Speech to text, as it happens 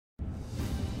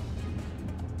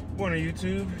Morning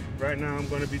YouTube. Right now I'm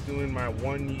going to be doing my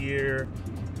 1-year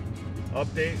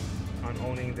update on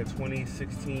owning the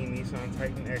 2016 Nissan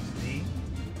Titan XD.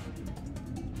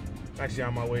 Actually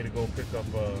on my way to go pick up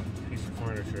a piece of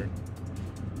furniture.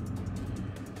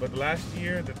 But the last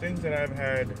year, the things that I've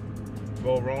had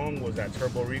go wrong was that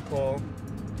turbo recall,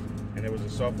 and there was a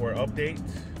software update.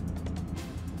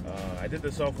 I did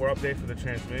the software update for the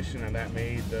transmission, and that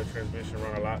made the transmission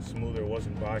run a lot smoother. It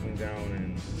wasn't bogging down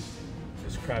and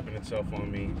just crapping itself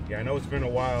on me. Yeah, I know it's been a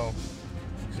while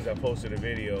since I posted a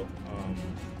video.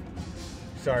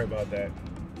 Sorry about that.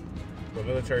 But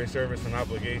military service and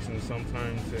obligations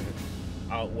sometimes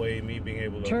outweigh me being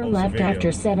able to turn post left a video.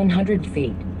 after 700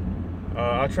 feet.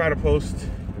 I'll try to post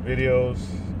the videos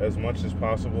as much as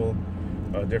possible.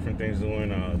 Different things doing.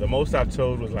 The most I've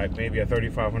towed was like maybe a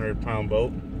 3,500 pound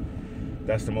boat.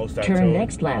 That's the most I've towed. Turn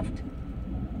next left.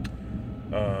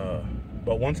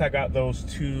 But once I got those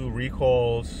 2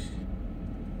 recalls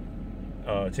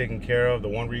taken care of, the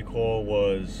one recall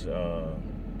was,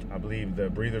 I believe, the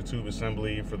breather tube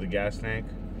assembly for the gas tank,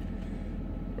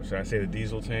 or should I say the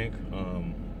diesel tank.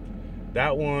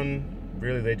 That one,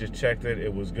 really, they just checked it.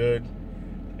 It was good,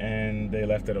 and they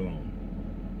left it alone.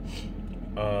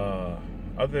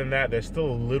 Other than that, there's still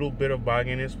a little bit of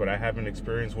bogginess, but I haven't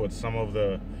experienced what some of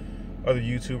the other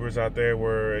YouTubers out there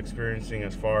were experiencing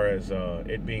as far as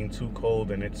it being too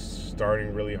cold and it's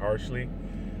starting really harshly.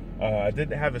 I did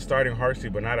have it starting harshly,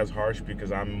 but not as harsh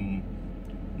because I'm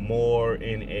more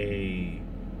in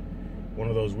one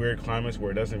of those weird climates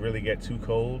where it doesn't really get too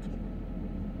cold.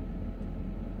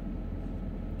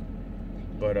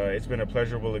 But it's been a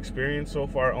pleasurable experience so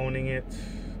far owning it.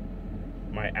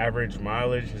 My average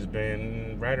mileage has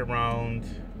been right around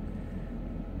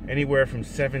anywhere from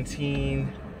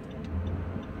 17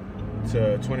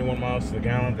 to 21 miles to the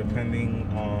gallon, depending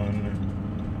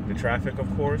on the traffic,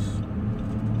 of course.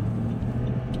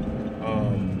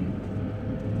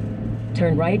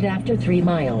 Turn right after 3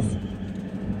 miles.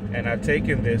 And I've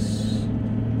taken this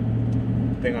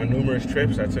thing on numerous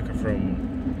trips. I took it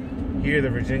from here, the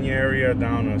Virginia area,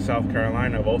 down to South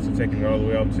Carolina. I've also taken it all the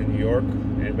way up to New York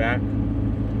and back.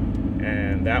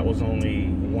 And that was only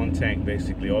one tank,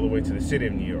 basically, all the way to the city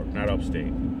of New York, not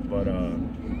upstate. But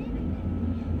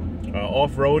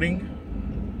off-roading,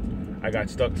 I got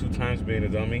stuck 2 times being a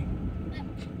dummy.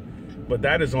 But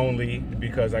that is only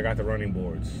because I got the running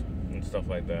boards and stuff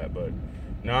like that. But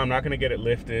no, I'm not going to get it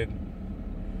lifted.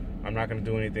 I'm not going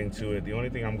to do anything to it. The only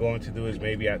thing I'm going to do is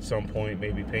maybe at some point,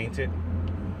 maybe paint it.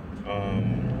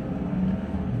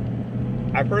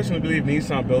 I personally believe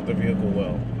Nissan built the vehicle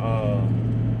well.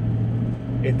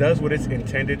 It does what it's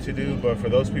intended to do, but for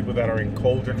those people that are in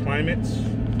colder climates,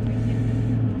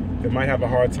 they might have a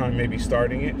hard time maybe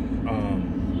starting it.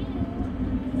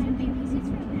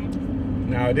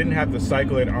 Now, I didn't have to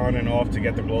cycle it on and off to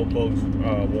get the glow plugs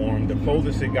warm. The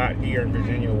coldest it got here in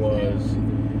Virginia was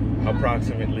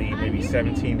approximately maybe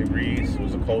 17 degrees. It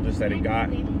was the coldest that it got.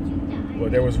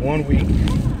 But there was one week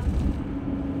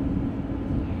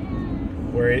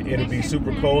where it'll be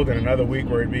super cold and another week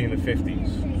where it'd be in the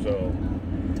 50s. So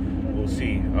we'll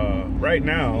see. Right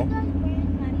now,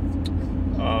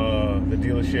 the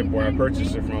dealership where I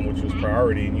purchased it from, which was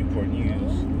Priority in Newport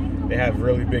News, they have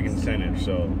really big incentives.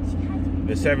 So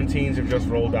the 17s have just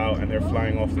rolled out and they're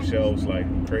flying off the shelves like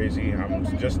crazy.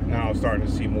 I'm just now starting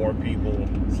to see more people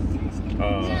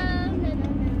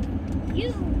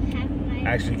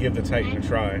actually give the Titan a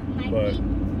try. But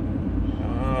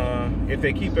if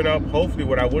they keep it up, hopefully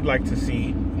what I would like to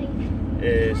see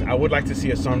is I would like to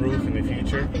see a sunroof in the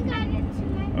future.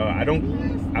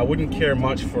 I wouldn't care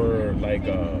much for like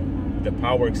the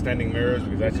power extending mirrors,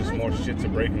 because that's just more shit to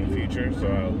break in the future.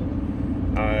 So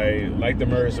I like the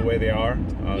mirrors the way they are.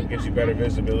 It gives you better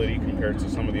visibility compared to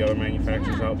some of the other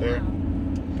manufacturers out there.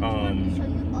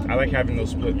 I like having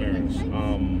those split mirrors.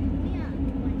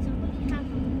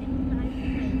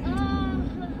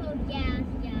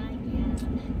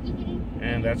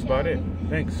 And that's about it.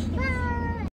 Thanks.